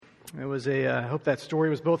I hope that story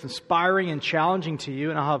was both inspiring and challenging to you,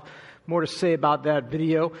 and I'll have more to say about that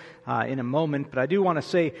video in a moment. But I do want to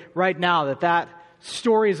say right now that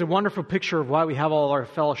story is a wonderful picture of why we have all our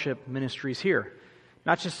fellowship ministries here.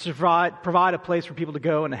 Not just to provide a place for people to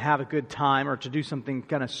go and to have a good time or to do something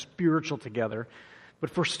kind of spiritual together, but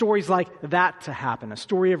for stories like that to happen, a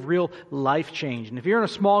story of real life change. And if you're in a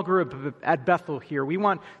small group at Bethel here, we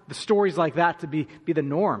want the stories like that to be the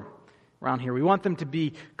norm around here. We want them to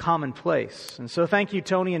be commonplace. And so thank you,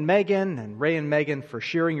 Tony and Megan, and Ray and Megan, for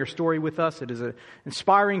sharing your story with us. It is an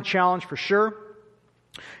inspiring challenge for sure.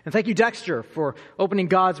 And thank you, Dexter, for opening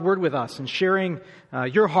God's Word with us and sharing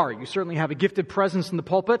your heart. You certainly have a gifted presence in the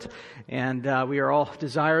pulpit, and we are all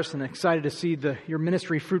desirous and excited to see your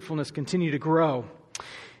ministry fruitfulness continue to grow.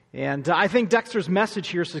 And I think Dexter's message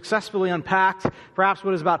here successfully unpacked perhaps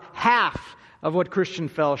what is about half of what Christian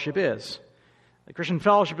fellowship is. Christian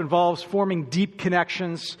fellowship involves forming deep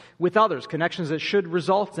connections with others, connections that should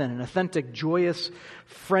result in an authentic, joyous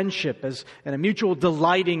friendship and a mutual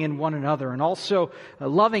delighting in one another, and also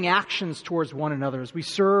loving actions towards one another as we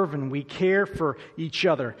serve and we care for each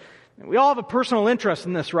other. And we all have a personal interest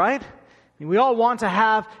in this, right? And we all want to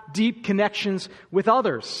have deep connections with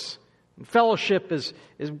others. And fellowship is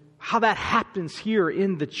how that happens here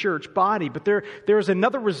in the church body. But there is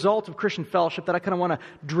another result of Christian fellowship that I kind of want to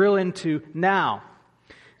drill into now.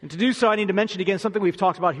 And to do so, I need to mention again something we've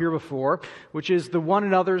talked about here before, which is the one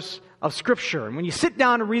another's of Scripture. And when you sit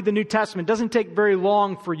down to read the New Testament, it doesn't take very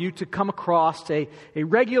long for you to come across a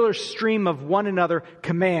regular stream of one another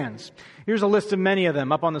commands. Here's a list of many of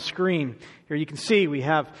them up on the screen. Here you can see we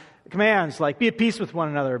have commands like be at peace with one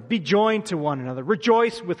another, be joined to one another,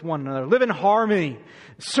 rejoice with one another, live in harmony,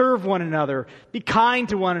 serve one another, be kind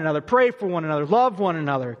to one another, pray for one another, love one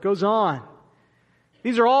another. It goes on.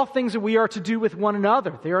 These are all things that we are to do with one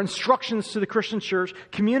another. They are instructions to the Christian church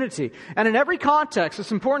community. And in every context,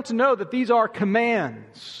 it's important to know that these are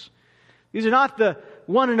commands. These are not the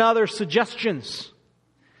one another suggestions.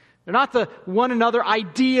 They're not the one another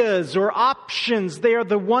ideas or options. They are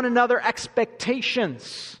the one another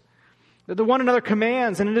expectations. They're the one another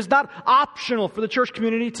commands, and it is not optional for the church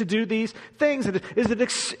community to do these things.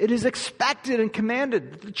 It is expected and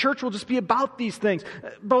commanded. The church will just be about these things,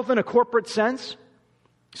 both in a corporate sense,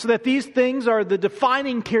 so that these things are the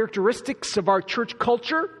defining characteristics of our church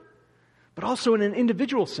culture, but also in an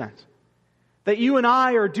individual sense, that you and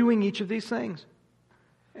I are doing each of these things.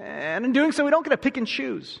 And in doing so, we don't get to pick and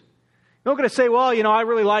choose. We don't get to say, well, I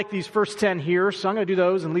really like these first 10 here, so I'm going to do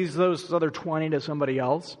those and leave those other 20 to somebody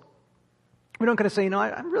else. We don't get to say,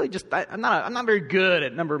 I'm not very good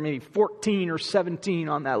at number maybe 14 or 17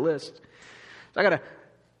 on that list. So I got to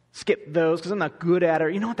skip those because I'm not good at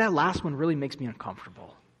it. You know what? That last one really makes me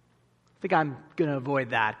uncomfortable. I think I'm going to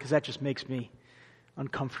avoid that because that just makes me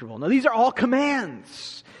uncomfortable. Now, these are all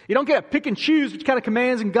commands. You don't get to pick and choose which kind of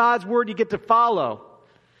commands in God's Word you get to follow.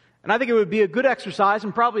 And I think it would be a good exercise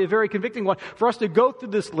and probably a very convicting one for us to go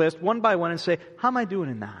through this list one by one and say, how am I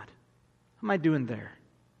doing in that? How am I doing there?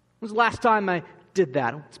 When was the last time I did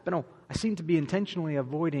that? I seem to be intentionally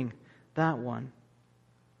avoiding that one.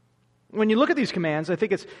 When you look at these commands, I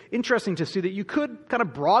think it's interesting to see that you could kind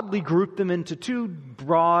of broadly group them into two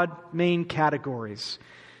broad main categories.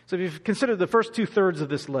 So if you consider the first 2/3 of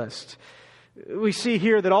this list, we see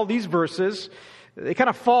here that all these verses, they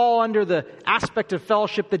kind of fall under the aspect of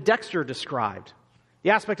fellowship that Dexter described.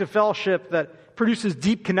 The aspect of fellowship that produces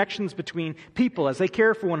deep connections between people as they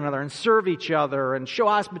care for one another and serve each other and show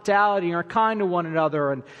hospitality and are kind to one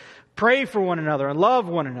another and pray for one another and love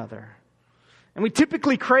one another. And we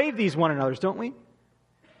typically crave these one another's, don't we?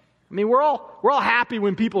 I mean, we're all happy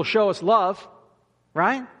when people show us love,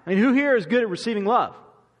 right? I mean, who here is good at receiving love?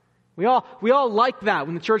 We all like that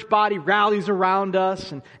when the church body rallies around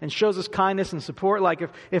us and shows us kindness and support. Like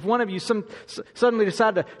if one of you suddenly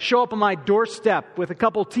decided to show up on my doorstep with a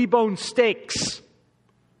couple T-bone steaks,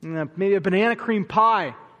 maybe a banana cream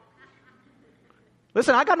pie.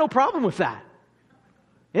 Listen, I got no problem with that.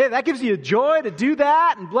 Yeah, that gives you joy to do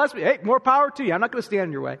that, and bless me. Hey, more power to you. I'm not going to stand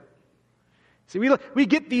in your way. See, we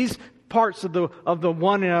get these parts of the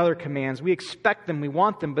one another commands. We expect them, we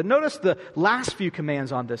want them. But notice the last few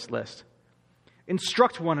commands on this list.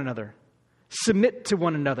 Instruct one another. Submit to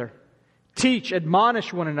one another. Teach,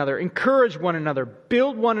 admonish one another. Encourage one another.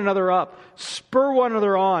 Build one another up. Spur one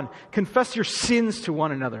another on. Confess your sins to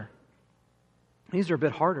one another. These are a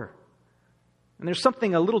bit harder. And there's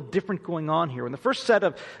something a little different going on here. When the first set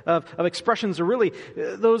of expressions are really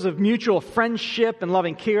those of mutual friendship and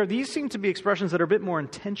loving care, these seem to be expressions that are a bit more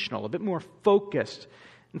intentional, a bit more focused.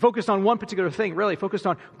 And focused on one particular thing, really focused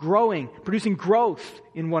on growing, producing growth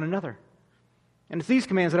in one another. And it's these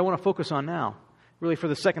commands that I want to focus on now, really for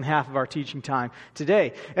the second half of our teaching time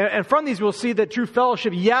today. And from these, we'll see that true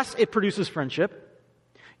fellowship, yes, it produces friendship.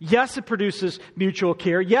 Yes, it produces mutual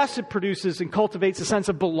care. Yes, it produces and cultivates a sense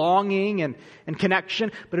of belonging and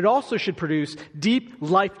connection. But it also should produce deep,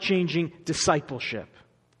 life-changing discipleship.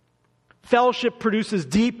 Fellowship produces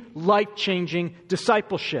deep, life-changing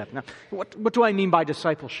discipleship. Now, what do I mean by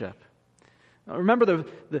discipleship? Now, remember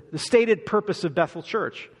the stated purpose of Bethel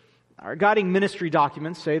Church. Our guiding ministry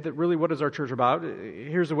documents say that really what is our church about?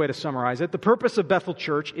 Here's a way to summarize it. The purpose of Bethel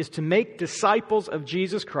Church is to make disciples of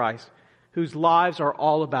Jesus Christ whose lives are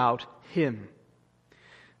all about Him.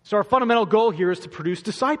 So our fundamental goal here is to produce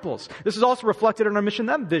disciples. This is also reflected in our Mission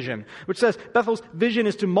Them vision, which says Bethel's vision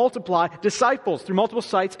is to multiply disciples through multiple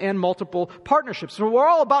sites and multiple partnerships. So we're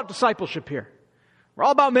all about discipleship here. We're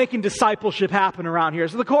all about making discipleship happen around here.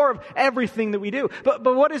 It's the core of everything that we do. But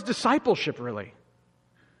what is discipleship really?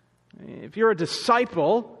 If you're a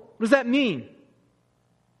disciple, what does that mean?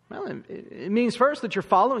 Well, it means first that you're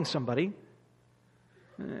following somebody.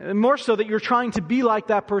 And more so that you're trying to be like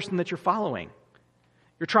that person that you're following.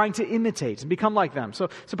 You're trying to imitate and become like them. So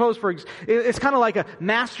suppose, it's kind of like a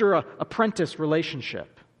master-apprentice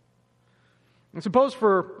relationship. And suppose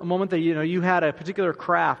for a moment that you had a particular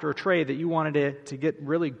craft or a trade that you wanted to get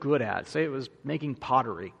really good at. Say it was making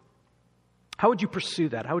pottery. How would you pursue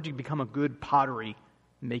that? How would you become a good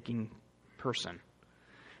pottery-making person?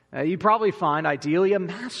 You'd probably find, ideally, a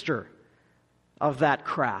master of that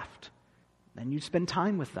craft. And you'd spend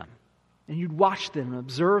time with them. And you'd watch them and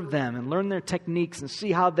observe them and learn their techniques and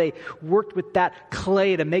see how they worked with that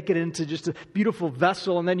clay to make it into just a beautiful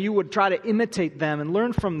vessel. And then you would try to imitate them and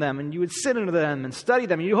learn from them. And you would sit under them and study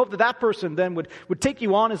them. And you hope that that person then would take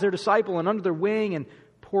you on as their disciple and under their wing and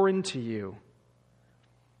pour into you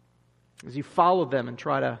as you follow them and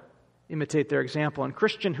try to imitate their example. And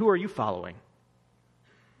Christian, who are you following?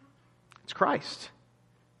 It's Christ.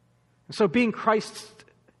 And so being Christ's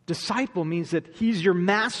disciple means that He's your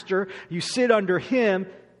master. You sit under Him.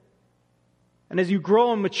 And as you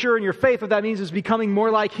grow and mature in your faith, what that means is becoming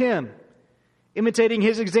more like Him. Imitating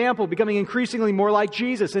His example, becoming increasingly more like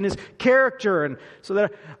Jesus and His character. And so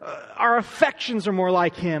that our affections are more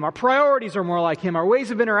like Him. Our priorities are more like Him. Our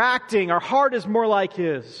ways of interacting, our heart is more like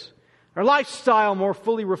His. Our lifestyle more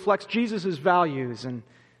fully reflects Jesus' values and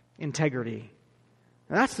integrity.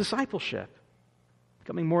 And that's discipleship.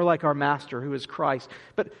 Becoming more like our Master, who is Christ.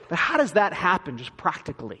 But how does that happen just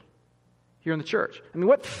practically here in the church? I mean,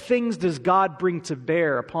 what things does God bring to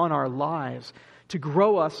bear upon our lives to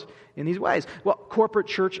grow us in these ways? Well, corporate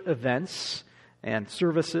church events and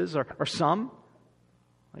services are some,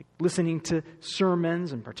 like listening to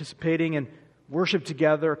sermons and participating in worship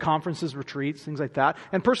together, conferences, retreats, things like that.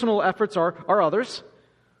 And personal efforts are others.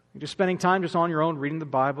 You're just spending time just on your own reading the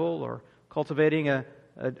Bible or cultivating a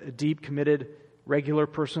deep, committed, regular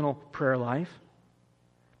personal prayer life.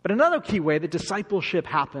 But another key way that discipleship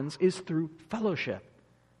happens is through fellowship.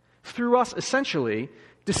 Through us, essentially,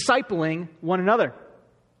 discipling one another.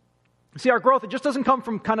 See, our growth, it just doesn't come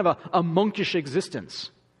from kind of a monkish existence.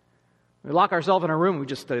 We lock ourselves in a room, we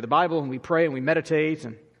just study the Bible, and we pray, and we meditate,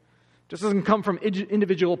 and it just doesn't come from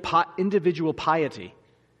individual piety.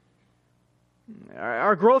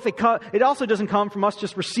 Our growth, it also doesn't come from us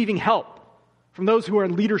just receiving help from those who are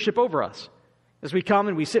in leadership over us. As we come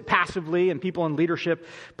and we sit passively and people in leadership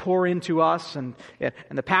pour into us and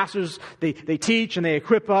the pastors, they teach and they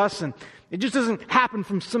equip us, and it just doesn't happen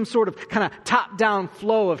from some sort of kind of top-down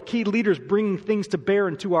flow of key leaders bringing things to bear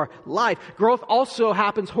into our life. Growth also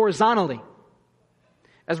happens horizontally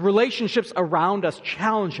as relationships around us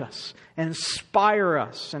challenge us and inspire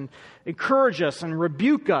us and encourage us and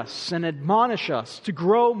rebuke us and admonish us to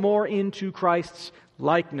grow more into Christ's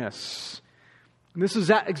likeness. And this is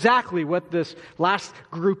exactly what this last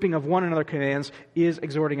grouping of one another commands is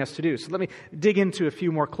exhorting us to do. So let me dig into a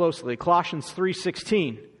few more closely. Colossians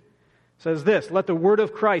 3:16 says this: "Let the word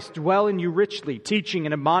of Christ dwell in you richly, teaching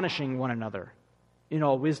and admonishing one another in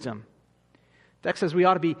all wisdom." The text says we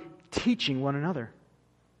ought to be teaching one another.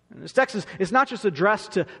 And this text is not just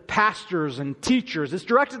addressed to pastors and teachers. It's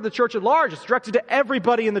directed to the church at large. It's directed to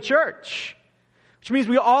everybody in the church, which means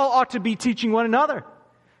we all ought to be teaching one another.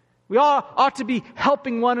 We all ought to be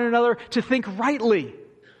helping one another to think rightly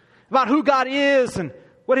about who God is and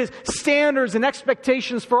what His standards and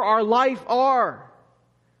expectations for our life are.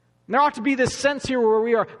 And there ought to be this sense here where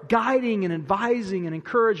we are guiding and advising and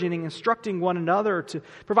encouraging and instructing one another, to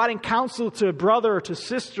providing counsel to a brother or to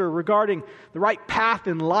sister regarding the right path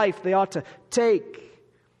in life they ought to take.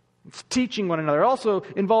 It's teaching one another. It also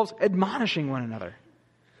involves admonishing one another,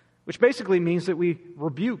 which basically means that we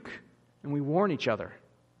rebuke and we warn each other.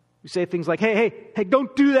 We say things like, hey,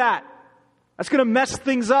 don't do that. That's going to mess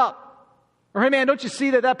things up. Or, hey, man, don't you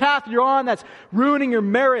see that path you're on, that's ruining your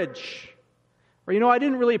marriage? Or, I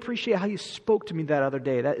didn't really appreciate how you spoke to me that other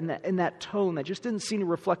day, in that tone that just didn't seem to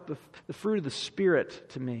reflect the fruit of the Spirit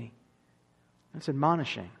to me. That's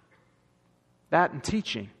admonishing. That and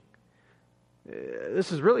teaching.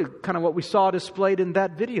 This is really kind of what we saw displayed in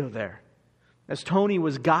that video there. As Tony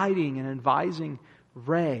was guiding and advising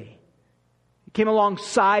Ray. He came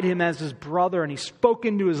alongside him as his brother, and he spoke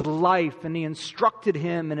into his life, and he instructed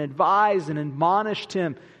him and advised and admonished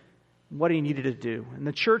him what he needed to do. And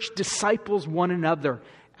the church disciples one another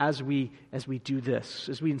as we do this,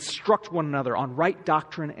 as we instruct one another on right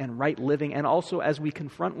doctrine and right living, and also as we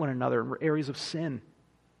confront one another in areas of sin,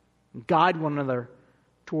 and guide one another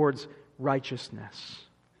towards righteousness.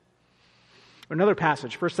 Another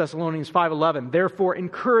passage, 1 Thessalonians 5:11, therefore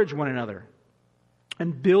encourage one another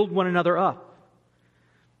and build one another up.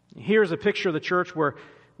 Here's a picture of the church where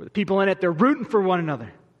the people in it, they're rooting for one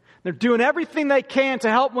another. They're doing everything they can to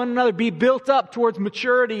help one another be built up towards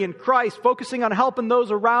maturity in Christ, focusing on helping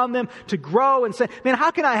those around them to grow and say, man,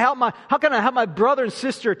 how can I help my brother and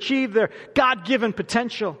sister achieve their God-given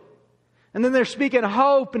potential? And then they're speaking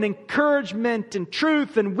hope and encouragement and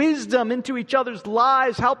truth and wisdom into each other's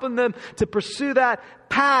lives, helping them to pursue that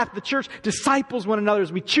path. The church disciples one another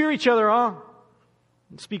as we cheer each other on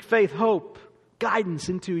and speak faith, hope, guidance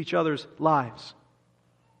into each other's lives.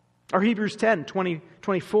 Our Hebrews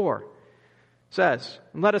 10:20-24 says,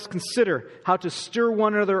 and let us consider how to stir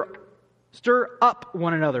up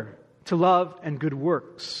one another to love and good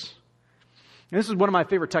works. And this is one of my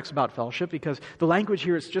favorite texts about fellowship because the language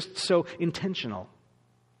here is just so intentional.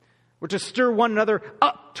 We're to stir one another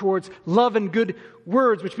up towards love and good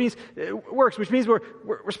works, which means we're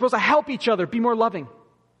supposed to help each other be more loving.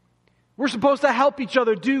 We're supposed to help each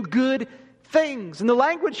other do good things. And the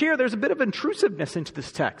language here, there's a bit of intrusiveness into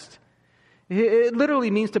this text. It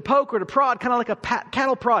literally means to poke or to prod, kind of like a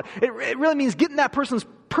cattle prod. It really means get in that person's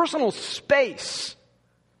personal space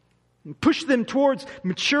and push them towards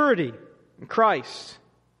maturity in Christ.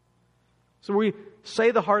 So we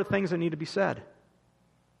say the hard things that need to be said. And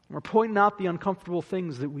we're pointing out the uncomfortable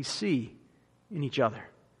things that we see in each other.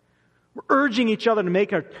 We're urging each other to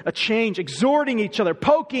make a change, exhorting each other,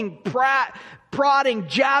 poking, prodding,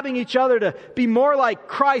 jabbing each other to be more like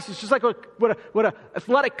Christ. It's just like what an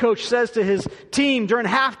athletic coach says to his team during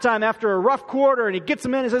halftime after a rough quarter, and he gets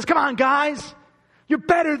them in and says, come on, guys, you're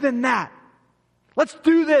better than that. Let's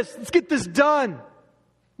do this. Let's get this done.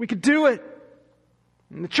 We could do it.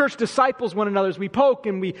 And the church disciples one another as we poke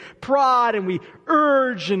and we prod and we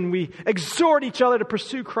urge and we exhort each other to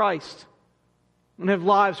pursue Christ and have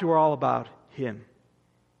lives who are all about Him.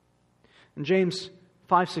 In James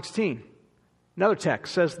 5:16, another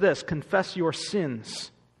text says this, confess your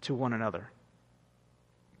sins to one another.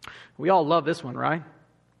 We all love this one, right?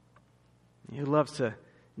 Who loves to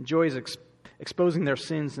enjoys exposing their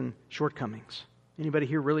sins and shortcomings. Anybody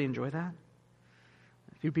here really enjoy that?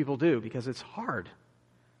 A few people do because it's hard.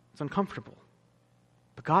 It's uncomfortable.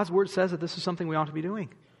 But God's Word says that this is something we ought to be doing.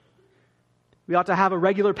 We ought to have a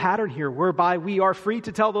regular pattern here whereby we are free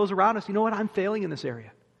to tell those around us, you know what, I'm failing in this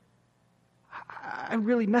area. I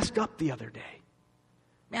really messed up the other day.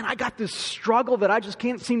 Man, I got this struggle that I just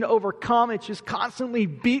can't seem to overcome. It's just constantly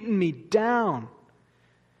beating me down.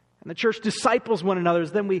 And the church disciples one another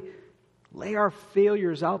as then we lay our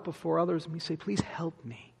failures out before others and we say, please help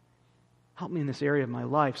me. Help me in this area of my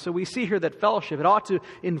life. So we see here that fellowship, it ought to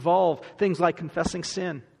involve things like confessing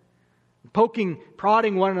sin, poking,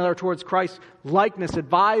 prodding one another towards Christ's likeness,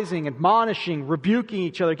 advising, admonishing, rebuking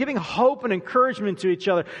each other, giving hope and encouragement to each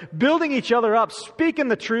other, building each other up, speaking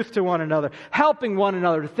the truth to one another, helping one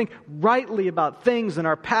another to think rightly about things in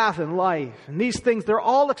our path in life. And these things, they're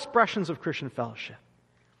all expressions of Christian fellowship.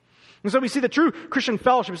 And so we see the true Christian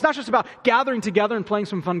fellowship. It's not just about gathering together and playing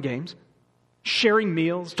some fun games, sharing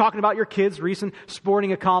meals, talking about your kids' recent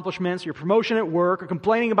sporting accomplishments, your promotion at work, or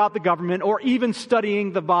complaining about the government, or even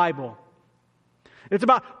studying the Bible. It's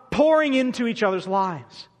about pouring into each other's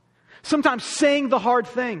lives. Sometimes saying the hard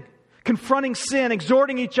thing, confronting sin,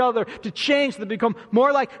 exhorting each other to change, to become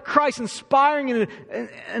more like Christ, inspiring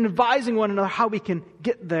and advising one another how we can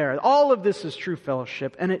get there. All of this is true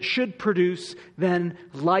fellowship, and it should produce then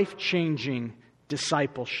life-changing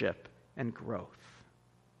discipleship and growth.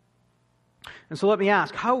 And so let me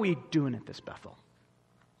ask, how are we doing at this, Bethel?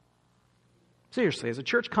 Seriously, as a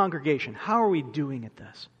church congregation, how are we doing at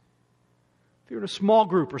this? If you're in a small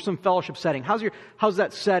group or some fellowship setting, how's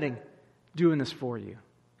that setting doing this for you?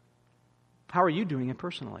 How are you doing it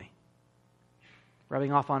personally?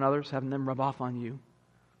 Rubbing off on others, having them rub off on you?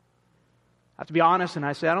 have to be honest, and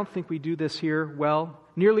I say I don't think we do this here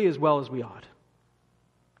nearly as well as we ought.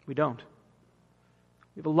 We don't.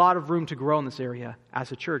 We have a lot of room to grow in this area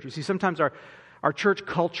as a church. You see, sometimes our church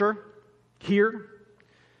culture here,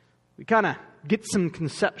 we kind of get some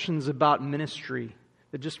conceptions about ministry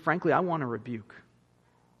that just frankly I want to rebuke.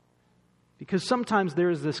 Because sometimes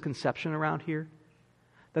there is this conception around here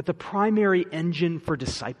that the primary engine for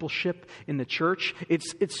discipleship in the church,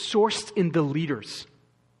 it's sourced in the leaders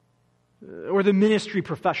or the ministry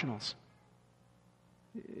professionals.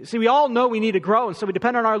 See, we all know we need to grow, and so we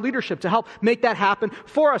depend on our leadership to help make that happen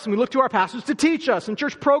for us. And we look to our pastors to teach us, and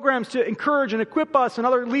church programs to encourage and equip us, and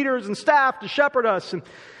other leaders and staff to shepherd us and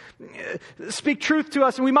speak truth to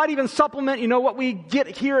us. And we might even supplement, what we get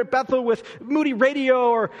here at Bethel with Moody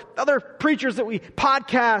Radio or other preachers that we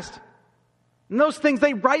podcast. And those things,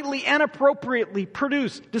 they rightly and appropriately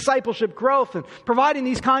produce discipleship growth. And providing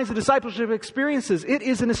these kinds of discipleship experiences, it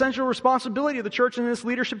is an essential responsibility of the church and its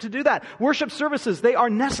leadership to do that. Worship services, they are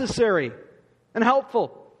necessary and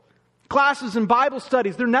helpful. Classes and Bible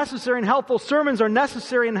studies, they're necessary and helpful. Sermons are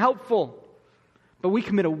necessary and helpful. But we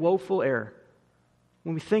commit a woeful error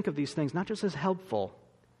when we think of these things not just as helpful,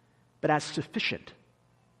 but as sufficient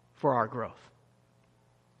for our growth.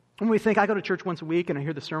 When we think, I go to church once a week and I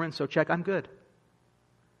hear the sermon, so check, I'm good.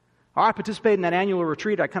 Or I participate in that annual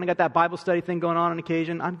retreat, I kind of got that Bible study thing going on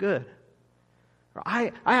occasion, I'm good. Or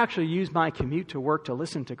I actually use my commute to work to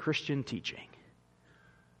listen to Christian teaching.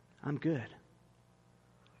 I'm good.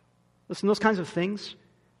 Listen, those kinds of things,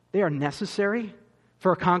 they are necessary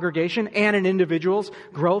for a congregation and an individual's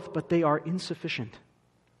growth, but they are insufficient.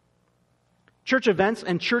 Church events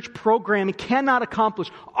and church programming cannot accomplish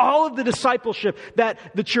all of the discipleship that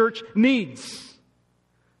the church needs.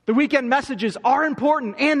 The weekend messages are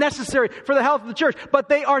important and necessary for the health of the church, but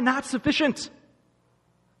they are not sufficient.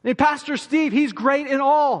 And Pastor Steve, he's great in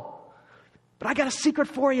all. But I got a secret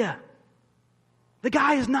for you. The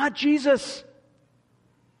guy is not Jesus.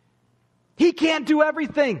 He can't do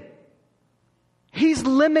everything. He's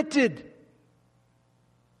limited.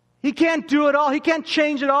 He can't do it all. He can't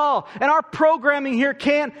change it all. And our programming here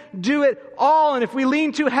can't do it all. And if we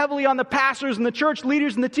lean too heavily on the pastors and the church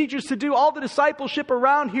leaders and the teachers to do all the discipleship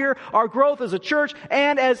around here, our growth as a church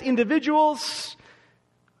and as individuals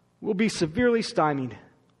will be severely stymied.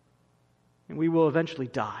 And we will eventually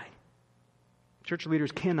die. Church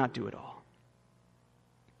leaders cannot do it all.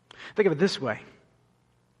 Think of it this way.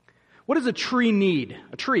 What does a tree need?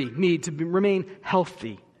 A tree need to remain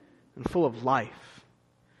healthy and full of life.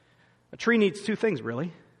 A tree needs two things,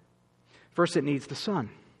 really. First, it needs the sun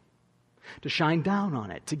to shine down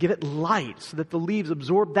on it, to give it light so that the leaves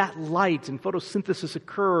absorb that light and photosynthesis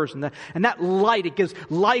occurs. And that light, it gives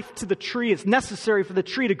life to the tree. It's necessary for the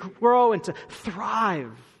tree to grow and to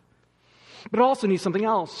thrive. But it also needs something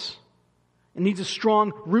else. It needs a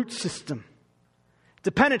strong root system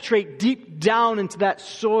to penetrate deep down into that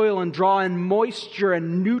soil and draw in moisture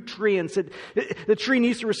and nutrients. The tree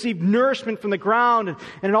needs to receive nourishment from the ground, and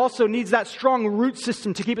it also needs that strong root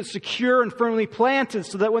system to keep it secure and firmly planted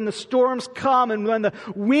so that when the storms come and when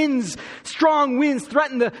the strong winds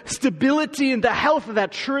threaten the stability and the health of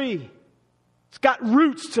that tree, it's got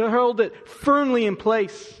roots to hold it firmly in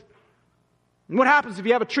place. And what happens if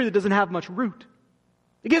you have a tree that doesn't have much root?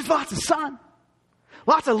 It gets lots of sun.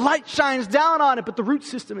 Lots of light shines down on it, but the root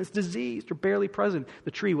system is diseased or barely present. The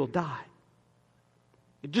tree will die.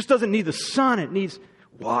 It just doesn't need the sun. It needs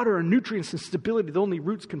water and nutrients and stability that only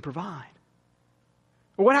roots can provide.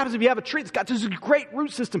 Or what happens if you have a tree that's got this great root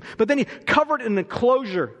system, but then you cover it in an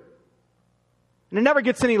enclosure and it never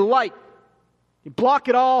gets any light? You block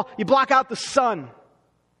it all. You block out the sun.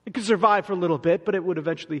 It could survive for a little bit, but it would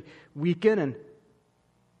eventually weaken and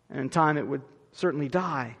in time it would certainly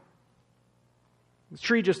die. The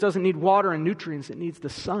tree just doesn't need water and nutrients. It needs the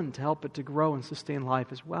sun to help it to grow and sustain life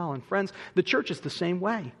as well. And friends, the church is the same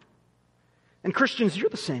way. And Christians, you're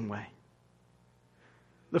the same way.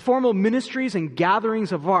 The formal ministries and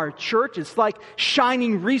gatherings of our church, it's like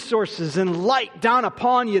shining resources and light down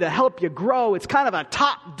upon you to help you grow. It's kind of a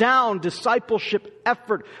top-down discipleship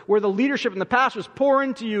effort where the leadership and the pastors pour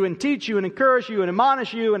into you and teach you and encourage you and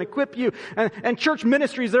admonish you and equip you. And church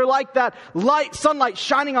ministries, they're like that sunlight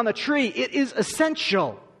shining on the tree. It is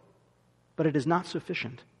essential, but it is not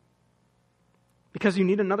sufficient. Because you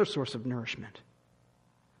need another source of nourishment.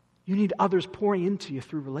 You need others pouring into you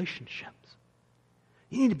through relationships.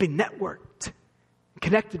 You need to be networked,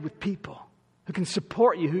 connected with people who can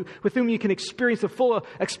support you, with whom you can experience the full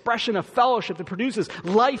expression of fellowship that produces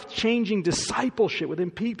life-changing discipleship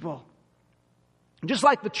within people. Just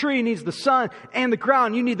like the tree needs the sun and the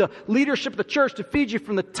ground, you need the leadership of the church to feed you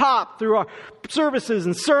from the top through our services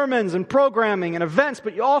and sermons and programming and events,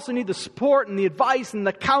 but you also need the support and the advice and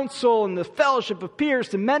the counsel and the fellowship of peers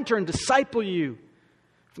to mentor and disciple you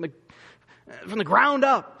from the ground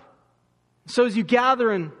up. So as you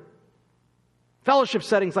gather in fellowship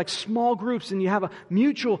settings like small groups and you have a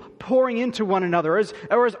mutual pouring into one another,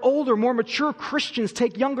 or as older, more mature Christians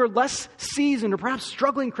take younger, less seasoned, or perhaps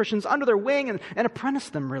struggling Christians under their wing and apprentice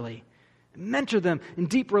them really. Mentor them in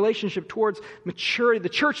deep relationship towards maturity. The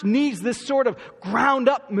church needs this sort of ground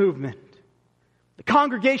up movement. The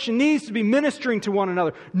congregation needs to be ministering to one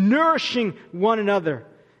another, nourishing one another,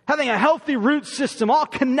 having a healthy root system, all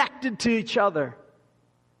connected to each other.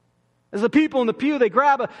 As the people in the pew, they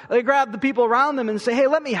grab the people around them and say, hey,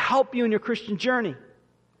 let me help you in your Christian journey.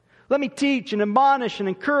 Let me teach and admonish and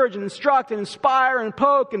encourage and instruct and inspire and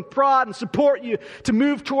poke and prod and support you to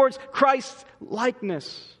move towards Christ's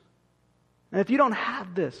likeness. And if you don't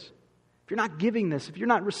have this, if you're not giving this, if you're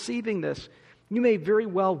not receiving this, you may very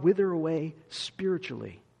well wither away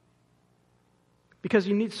spiritually. Because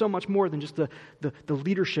you need so much more than just the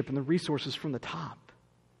leadership and the resources from the top.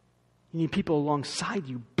 You need people alongside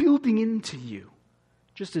you, building into you,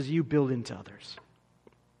 just as you build into others.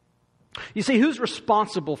 You see, who's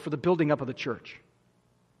responsible for the building up of the church?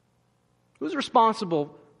 Who's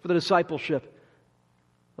responsible for the discipleship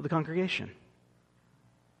of the congregation?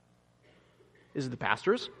 Is it the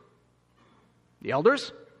pastors? The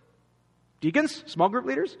elders? Deacons? Small group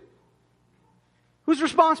leaders? Who's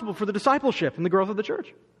responsible for the discipleship and the growth of the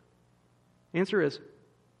church? The answer is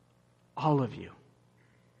all of you.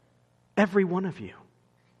 Every one of you.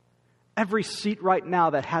 Every seat right now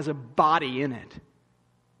that has a body in it.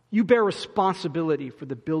 You bear responsibility for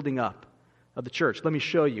the building up of the church. Let me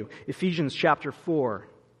show you. Ephesians chapter 4,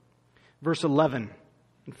 verse 11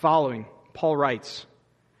 and following, Paul writes,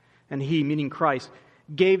 and he, meaning Christ,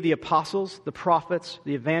 gave the apostles, the prophets,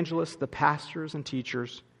 the evangelists, the pastors and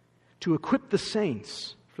teachers to equip the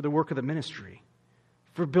saints for the work of the ministry,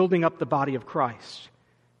 for building up the body of Christ,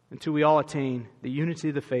 until we all attain the unity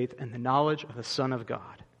of the faith and the knowledge of the Son of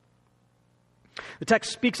God. The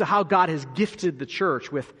text speaks of how God has gifted the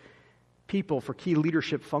church with people for key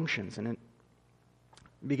leadership functions. And it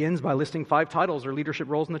begins by listing 5 titles or leadership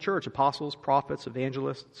roles in the church: apostles, prophets,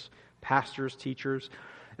 evangelists, pastors, teachers.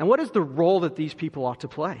 And what is the role that these people ought to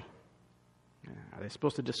play? Are they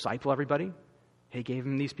supposed to disciple everybody? He gave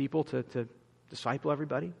them these people to disciple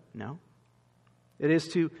everybody? No. It is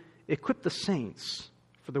to equip the saints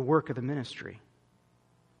for the work of the ministry.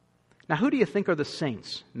 Now, who do you think are the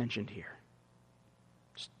saints mentioned here?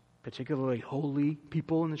 Just particularly holy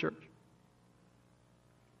people in the church?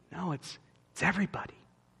 No, it's everybody.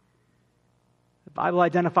 The Bible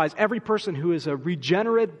identifies every person who is a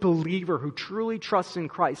regenerate believer who truly trusts in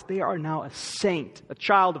Christ. They are now a saint, a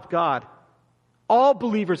child of God. All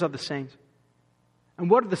believers are the saints. And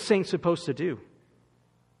what are the saints supposed to do?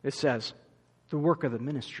 It says, the work of the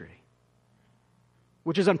ministry,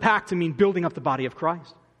 which is unpacked to mean building up the body of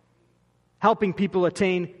Christ, helping people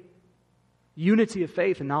attain unity of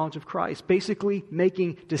faith and knowledge of Christ, basically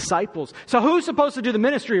making disciples. So who's supposed to do the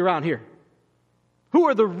ministry around here? Who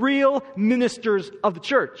are the real ministers of the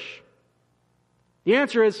church? The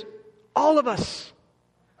answer is all of us.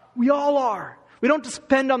 We all are. We don't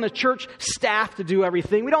depend on the church staff to do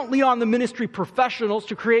everything. We don't lean on the ministry professionals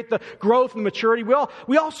to create the growth and maturity.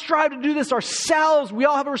 We all strive to do this ourselves. We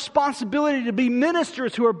all have a responsibility to be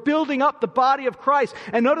ministers who are building up the body of Christ.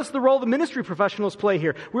 And notice the role the ministry professionals play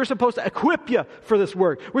here. We're supposed to equip you for this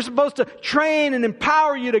work. We're supposed to train and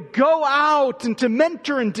empower you to go out and to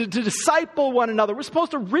mentor and to disciple one another. We're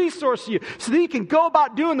supposed to resource you so that you can go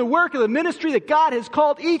about doing the work of the ministry that God has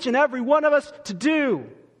called each and every one of us to do.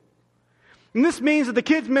 And this means that the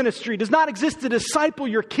kids ministry does not exist to disciple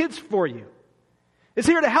your kids for you. It's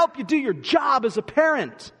here to help you do your job as a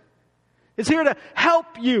parent. It's here to help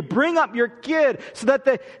you bring up your kid so that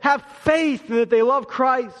they have faith and that they love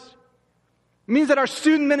Christ. It means that our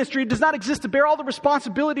student ministry does not exist to bear all the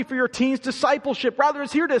responsibility for your teen's discipleship. Rather,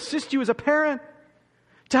 it's here to assist you as a parent,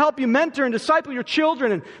 to help you mentor and disciple your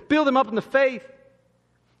children and build them up in the faith.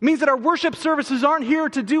 It means that our worship services aren't here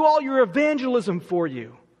to do all your evangelism for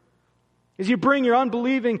you. As you bring your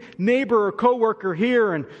unbelieving neighbor or coworker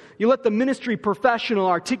here and you let the ministry professional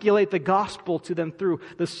articulate the gospel to them through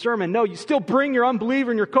the sermon. No, you still bring your unbeliever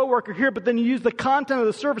and your coworker here, but then you use the content of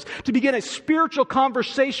the service to begin a spiritual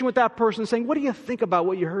conversation with that person saying, what do you think about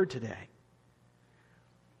what you heard today?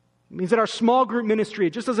 It means that our small group ministry,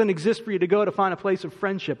 it just doesn't exist for you to go to find a place of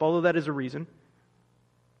friendship, although that is a reason.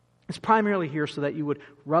 It's primarily here so that you would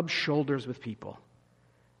rub shoulders with people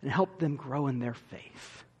and help them grow in their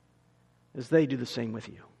faith as they do the same with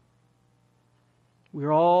you.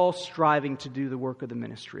 We're all striving to do the work of the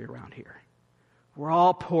ministry around here. We're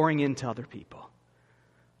all pouring into other people.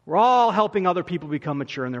 We're all helping other people become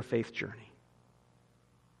mature in their faith journey.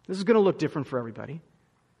 This is going to look different for everybody.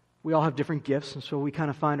 We all have different gifts, and so we kind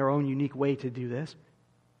of find our own unique way to do this.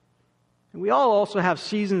 And we all also have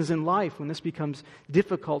seasons in life when this becomes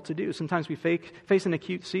difficult to do. Sometimes we face an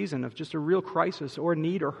acute season of just a real crisis or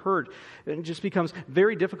need or hurt. And it just becomes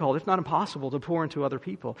very difficult, if not impossible, to pour into other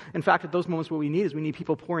people. In fact, at those moments, what we need is we need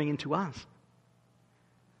people pouring into us.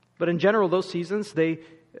 But in general, those seasons, they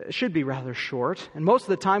should be rather short. And most of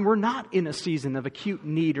the time, we're not in a season of acute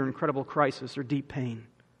need or incredible crisis or deep pain.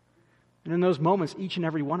 And in those moments, each and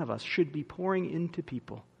every one of us should be pouring into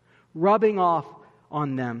people, rubbing off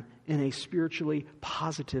on them in a spiritually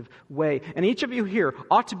positive way. And each of you here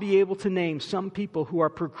ought to be able to name some people who are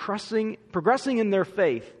progressing in their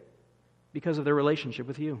faith because of their relationship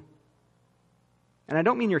with you. And I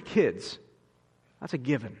don't mean your kids. That's a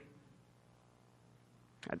given.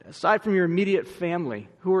 Aside from your immediate family,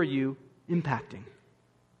 who are you impacting?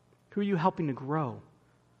 Who are you helping to grow?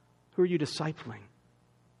 Who are you discipling?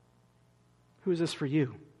 Who is this for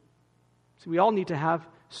you? See, we all need to have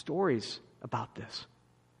stories about this,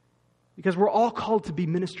 because we're all called to be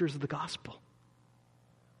ministers of the gospel.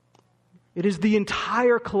 It is the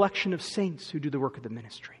entire collection of saints who do the work of the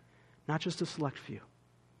ministry, not just a select few.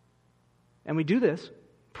 And we do this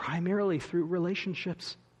primarily through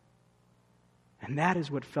relationships. And that is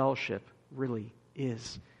what fellowship really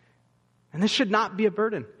is. And this should not be a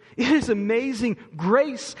burden. It is amazing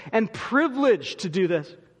grace and privilege to do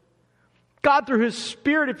this. God, through His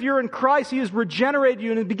Spirit, if you're in Christ, He has regenerated you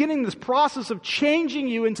and is beginning this process of changing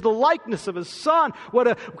you into the likeness of His Son. What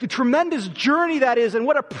a tremendous journey that is, and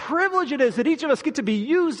what a privilege it is that each of us get to be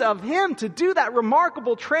used of Him to do that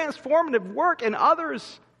remarkable, transformative work in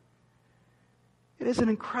others. It is an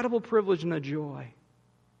incredible privilege and a joy.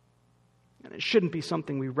 And it shouldn't be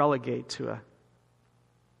something we relegate to a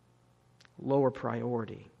lower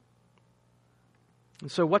priority. And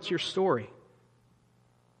so what's your story?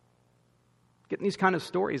 Getting these kind of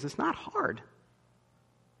stories, it's not hard.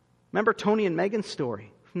 Remember Tony and Megan's story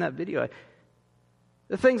from that video?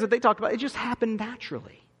 The things that they talked about, it just happened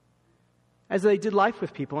naturally as they did life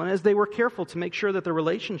with people and as they were careful to make sure that their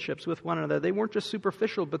relationships with one another, they weren't just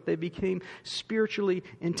superficial, but they became spiritually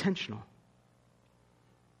intentional.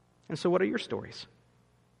 And so what are your stories?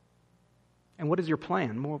 And what is your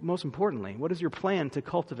plan? Most importantly, what is your plan to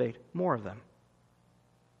cultivate more of them?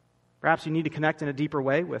 Perhaps you need to connect in a deeper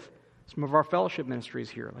way with some of our fellowship ministries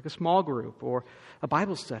here, like a small group or a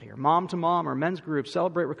Bible study or mom to mom or men's group,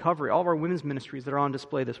 Celebrate Recovery, all of our women's ministries that are on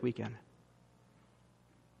display this weekend.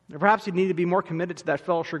 Or perhaps you need to be more committed to that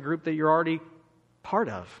fellowship group that you're already part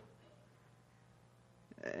of.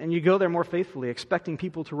 And you go there more faithfully, expecting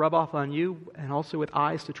people to rub off on you and also with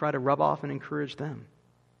eyes to try to rub off and encourage them.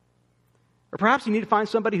 Or perhaps you need to find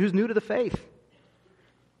somebody who's new to the faith,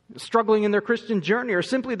 struggling in their Christian journey, or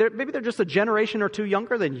simply maybe they're just a generation or two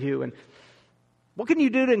younger than you. And what can you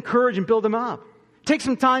do to encourage and build them up? Take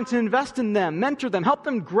some time to invest in them, mentor them, help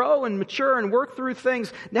them grow and mature and work through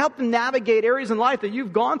things, and help them navigate areas in life that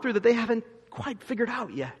you've gone through that they haven't quite figured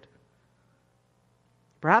out yet.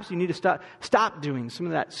 Perhaps you need to stop doing some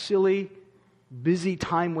of that silly, busy,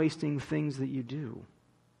 time-wasting things that you do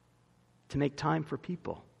to make time for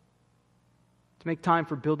people, to make time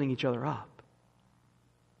for building each other up,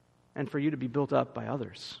 and for you to be built up by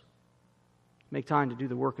others. Make time to do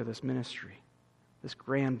the work of this ministry, this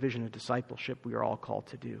grand vision of discipleship we are all called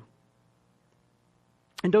to do.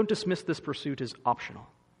 And don't dismiss this pursuit as optional,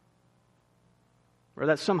 or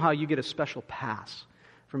that somehow you get a special pass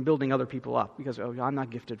from building other people up because, I'm not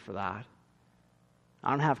gifted for that.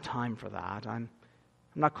 I don't have time for that. I'm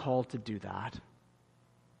not called to do that.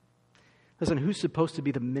 Listen, who's supposed to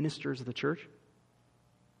be the ministers of the church?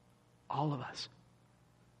 All of us.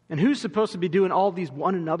 And who's supposed to be doing all these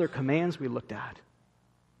one another commands we looked at?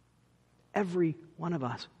 Every one of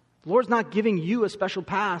us. The Lord's not giving you a special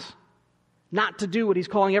pass not to do what He's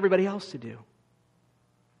calling everybody else to do.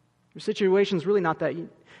 Your situation's really not that.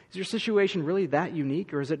 Is your situation really that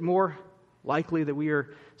unique, or is it more likely that we are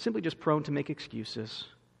simply just prone to make excuses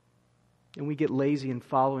and we get lazy in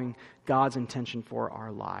following God's intention for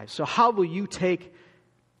our lives? So how will you take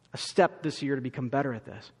a step this year to become better at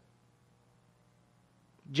this?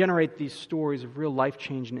 Generate these stories of real life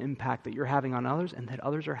change and impact that you're having on others and that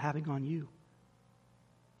others are having on you.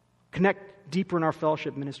 Connect deeper in our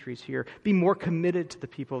fellowship ministries here. Be more committed to the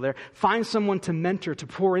people there. Find someone to mentor, to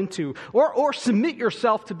pour into, or submit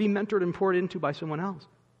yourself to be mentored and poured into by someone else.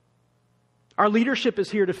 Our leadership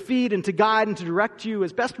is here to feed and to guide and to direct you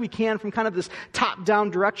as best we can from kind of this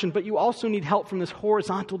top-down direction, but you also need help from this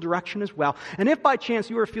horizontal direction as well. And if by chance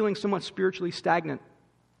you are feeling somewhat spiritually stagnant,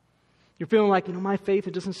 you're feeling like, my faith,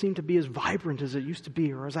 it doesn't seem to be as vibrant as it used to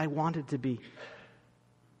be or as I want it to be.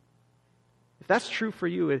 If that's true for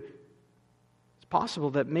you, it's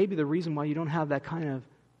possible that maybe the reason why you don't have that kind of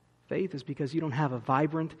faith is because you don't have a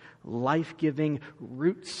vibrant, life-giving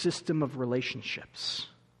root system of relationships.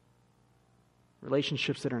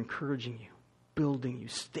 Relationships that are encouraging you, building you,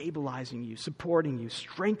 stabilizing you, supporting you,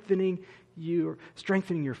 strengthening your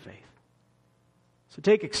faith. So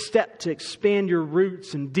take a step to expand your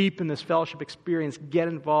roots and deepen this fellowship experience. Get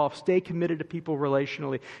involved. Stay committed to people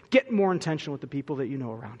relationally. Get more intentional with the people that you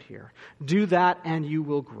know around here. Do that and you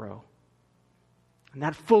will grow. And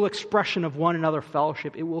that full expression of one another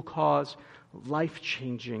fellowship, it will cause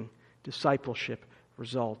life-changing discipleship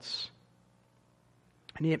results.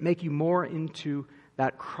 And yet make you more into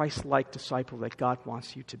that Christ-like disciple that God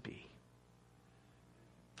wants you to be.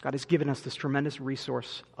 God has given us this tremendous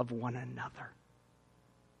resource of one another.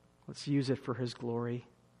 Let's use it for His glory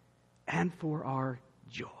and for our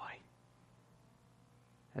joy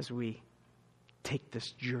as we take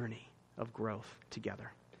this journey of growth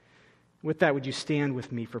together. With that, would you stand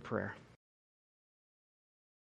with me for prayer?